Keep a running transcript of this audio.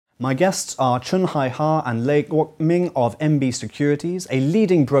My guests are Chun Hai Ha and Lê Quốc Minh of MB Securities, a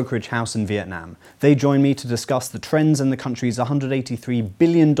leading brokerage house in Vietnam. They join me to discuss the trends in the country's $183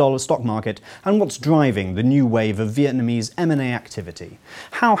 billion stock market and what's driving the new wave of Vietnamese M&A activity.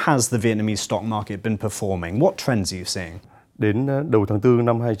 How has the Vietnamese stock market been performing? What trends are you seeing? Đến đầu tháng 4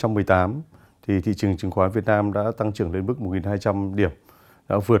 năm 2018, thì thị trường chứng khoán Việt Nam đã tăng trưởng lên mức 1.200 điểm,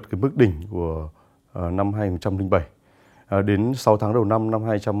 đã vượt cái mức đỉnh của năm 2007. Đến 6 tháng đầu năm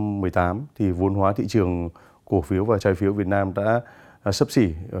 2018 thì vốn hóa thị trường cổ phiếu và trái phiếu Việt Nam đã xấp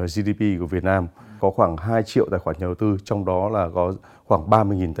xỉ GDP của Việt Nam, có khoảng 2 triệu tài khoản nhà đầu tư, trong đó là có khoảng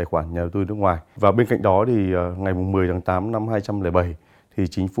 30.000 tài khoản nhà đầu tư nước ngoài. Và bên cạnh đó thì ngày 10 tháng 8 năm 2007 thì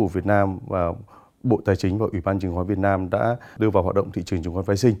chính phủ Việt Nam và Bộ Tài chính và Ủy ban Chứng khoán Việt Nam đã đưa vào hoạt động thị trường chứng khoán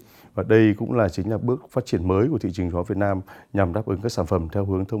phái sinh. Và đây cũng chính là bước phát triển mới của thị trường chứng khoán Việt Nam nhằm đáp ứng các sản phẩm theo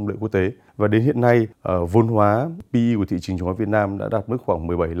hướng thông lệ quốc tế. Và đến hiện nay, vốn hóa PE của thị trường chứng khoán Việt Nam đã đạt mức khoảng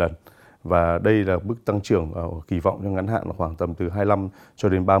 17 lần. Và đây là mức tăng trưởng kỳ vọng trong ngắn hạn là khoảng tầm từ 25 cho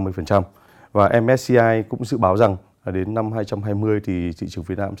đến 30%. Và MSCI cũng dự báo rằng đến năm 2020 thì thị trường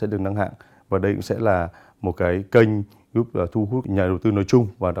Việt Nam sẽ được nâng hạng. Và đây cũng sẽ là một cái kênh giúp thu hút nhà đầu tư nói chung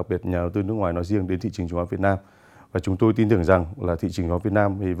và đặc biệt nhà đầu tư nước ngoài nói riêng đến thị trường chứng khoán Việt Nam. Và chúng tôi tin tưởng rằng là thị trường chứng khoán Việt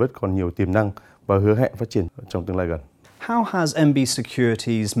Nam thì vẫn còn nhiều tiềm năng và hứa hẹn phát triển trong tương lai gần. How has MB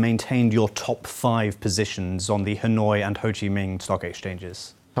Securities maintained your top 5 positions on the Hanoi and Ho Chi Minh stock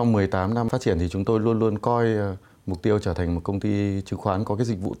exchanges? Trong 18 năm phát triển thì chúng tôi luôn luôn coi mục tiêu trở thành một công ty chứng khoán có cái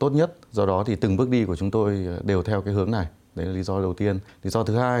dịch vụ tốt nhất. Do đó thì từng bước đi của chúng tôi đều theo cái hướng này. Đấy là lý do đầu tiên. Lý do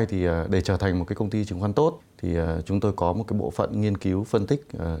thứ hai thì để trở thành một cái công ty chứng khoán tốt thì chúng tôi có một cái bộ phận nghiên cứu phân tích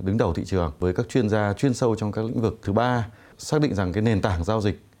đứng đầu thị trường với các chuyên gia chuyên sâu trong các lĩnh vực. Thứ ba, xác định rằng cái nền tảng giao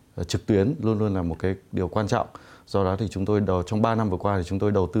dịch trực tuyến luôn luôn là một cái điều quan trọng. Do đó thì chúng tôi trong 3 năm vừa qua thì chúng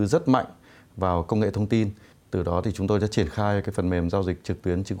tôi đầu tư rất mạnh vào công nghệ thông tin. Từ đó thì chúng tôi đã triển khai cái phần mềm giao dịch trực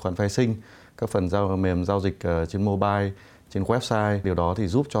tuyến chứng khoán phái sinh, các phần mềm giao dịch trên mobile, trên website. Điều đó thì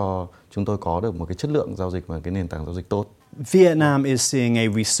giúp cho chúng tôi có được một cái chất lượng giao dịch và cái nền tảng giao dịch tốt. Vietnam is seeing a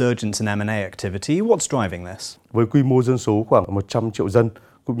resurgence in M&A activity. What's driving this? Với quy mô dân số khoảng 100 triệu dân,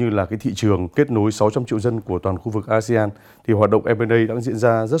 cũng như là cái thị trường kết nối 600 triệu dân của toàn khu vực ASEAN, thì hoạt động M&A đang diễn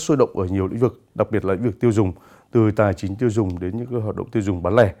ra rất sôi động ở nhiều lĩnh vực, đặc biệt là lĩnh vực tiêu dùng, từ tài chính tiêu dùng đến những cái hoạt động tiêu dùng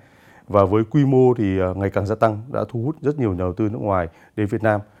bán lẻ. Và với quy mô thì ngày càng gia tăng, đã thu hút rất nhiều nhà đầu tư nước ngoài đến Việt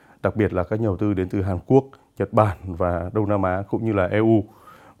Nam, đặc biệt là các nhà đầu tư đến từ Hàn Quốc, Nhật Bản và Đông Nam Á cũng như là EU.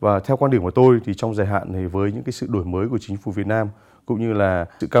 Và theo quan điểm của tôi thì trong dài hạn thì với những cái sự đổi mới của chính phủ Việt Nam cũng như là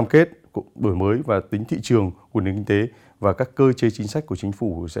sự cam kết đổi mới và tính thị trường của nền kinh tế và các cơ chế chính sách của chính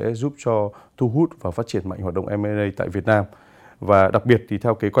phủ sẽ giúp cho thu hút và phát triển mạnh hoạt động M&A tại Việt Nam. Và đặc biệt thì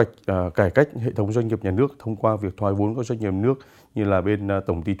theo kế hoạch cải cách hệ thống doanh nghiệp nhà nước thông qua việc thoái vốn các doanh nghiệp nhà nước như là bên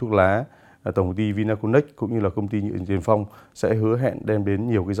tổng ty thuốc lá, tổng công ty Vinaconex cũng như là công ty Nhựa Tiền Phong sẽ hứa hẹn đem đến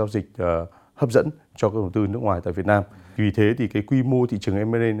nhiều cái giao dịch hấp dẫn cho các đầu tư nước ngoài tại Việt Nam. Vì thế thì cái quy mô thị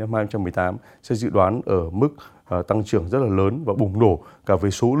trường M&A năm 2018 sẽ dự đoán ở mức tăng trưởng rất là lớn và bùng nổ cả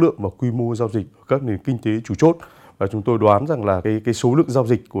về số lượng và quy mô giao dịch ở các nền kinh tế chủ chốt. Và chúng tôi đoán rằng là cái số lượng giao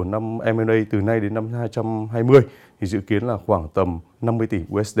dịch của năm M&A từ nay đến năm 2020 thì dự kiến là khoảng tầm 50 tỷ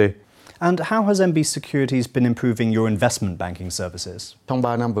USD. And how has MB Securities been improving your investment banking services? Trong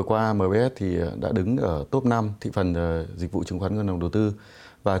 3 năm vừa qua, MBS thì đã đứng ở top 5 thị phần dịch vụ chứng khoán ngân hàng đầu tư.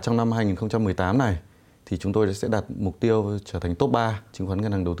 Và trong năm 2018 này thì chúng tôi sẽ đặt mục tiêu trở thành top 3 chứng khoán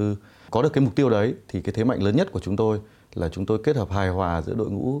ngân hàng đầu tư. Có được cái mục tiêu đấy thì cái thế mạnh lớn nhất của chúng tôi là chúng tôi kết hợp hài hòa giữa đội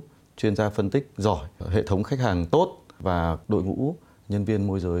ngũ chuyên gia phân tích giỏi, hệ thống khách hàng tốt và đội ngũ nhân viên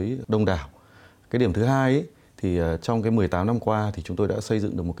môi giới đông đảo. Cái điểm thứ hai ấy, thì trong cái 18 năm qua thì chúng tôi đã xây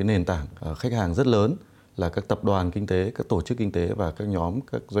dựng được một cái nền tảng khách hàng rất lớn là các tập đoàn kinh tế, các tổ chức kinh tế và các nhóm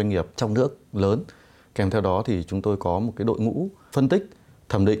các doanh nghiệp trong nước lớn. Kèm theo đó thì chúng tôi có một cái đội ngũ phân tích,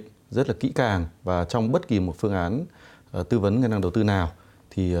 thẩm định rất là kỹ càng và trong bất kỳ một phương án tư vấn ngân hàng đầu tư nào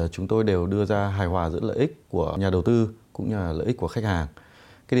thì chúng tôi đều đưa ra hài hòa giữa lợi ích của nhà đầu tư cũng như là lợi ích của khách hàng.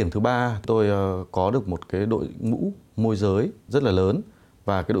 Cái điểm thứ ba, tôi có được một cái đội ngũ môi giới rất là lớn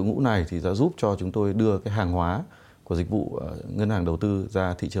và cái đội ngũ này thì đã giúp cho chúng tôi đưa cái hàng hóa của dịch vụ ngân hàng đầu tư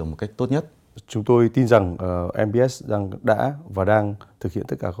ra thị trường một cách tốt nhất. Chúng tôi tin rằng MBS đã và đang thực hiện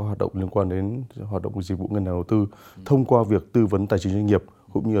tất cả các hoạt động liên quan đến hoạt động dịch vụ ngân hàng đầu tư thông qua việc tư vấn tài chính doanh nghiệp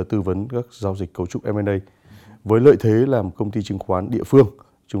cũng như là tư vấn các giao dịch cấu trúc M&A. Với lợi thế làm công ty chứng khoán địa phương,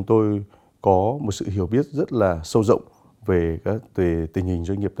 chúng tôi có một sự hiểu biết rất là sâu rộng về tình hình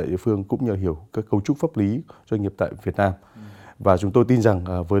doanh nghiệp tại địa phương cũng như là hiểu các cấu trúc pháp lý doanh nghiệp tại Việt Nam. Và chúng tôi tin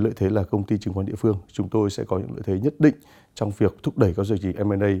rằng với lợi thế là công ty chứng khoán địa phương, chúng tôi sẽ có những lợi thế nhất định trong việc thúc đẩy các giao dịch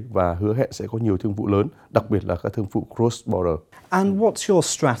M&A và hứa hẹn sẽ có nhiều thương vụ lớn, đặc biệt là các thương vụ cross border. And what's your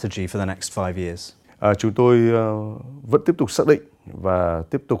strategy for the next 5 years? Chúng tôi vẫn tiếp tục xác định và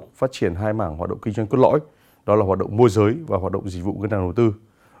tiếp tục phát triển hai mảng hoạt động kinh doanh cốt lõi, đó là hoạt động môi giới và hoạt động dịch vụ ngân hàng đầu tư.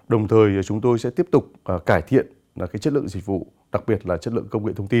 Đồng thời chúng tôi sẽ tiếp tục cải thiện cái chất lượng dịch vụ, đặc biệt là chất lượng công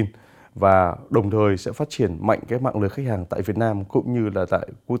nghệ thông tin, và đồng thời sẽ phát triển mạnh cái mạng lưới khách hàng tại Việt Nam cũng như là tại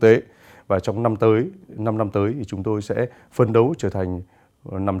quốc tế. Và trong 5 năm tới thì chúng tôi sẽ phấn đấu trở thành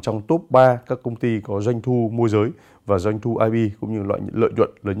nằm trong top 3 các công ty có doanh thu môi giới và doanh thu IB cũng như lợi nhuận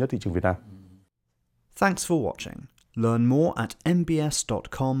lớn nhất thị trường Việt Nam. Thanks for watching. Learn more at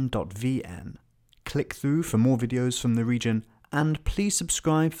mbs.com.vn. Click through for more videos from the region, and please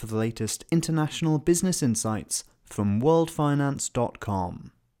subscribe for the latest international business insights from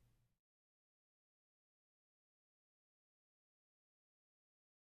worldfinance.com.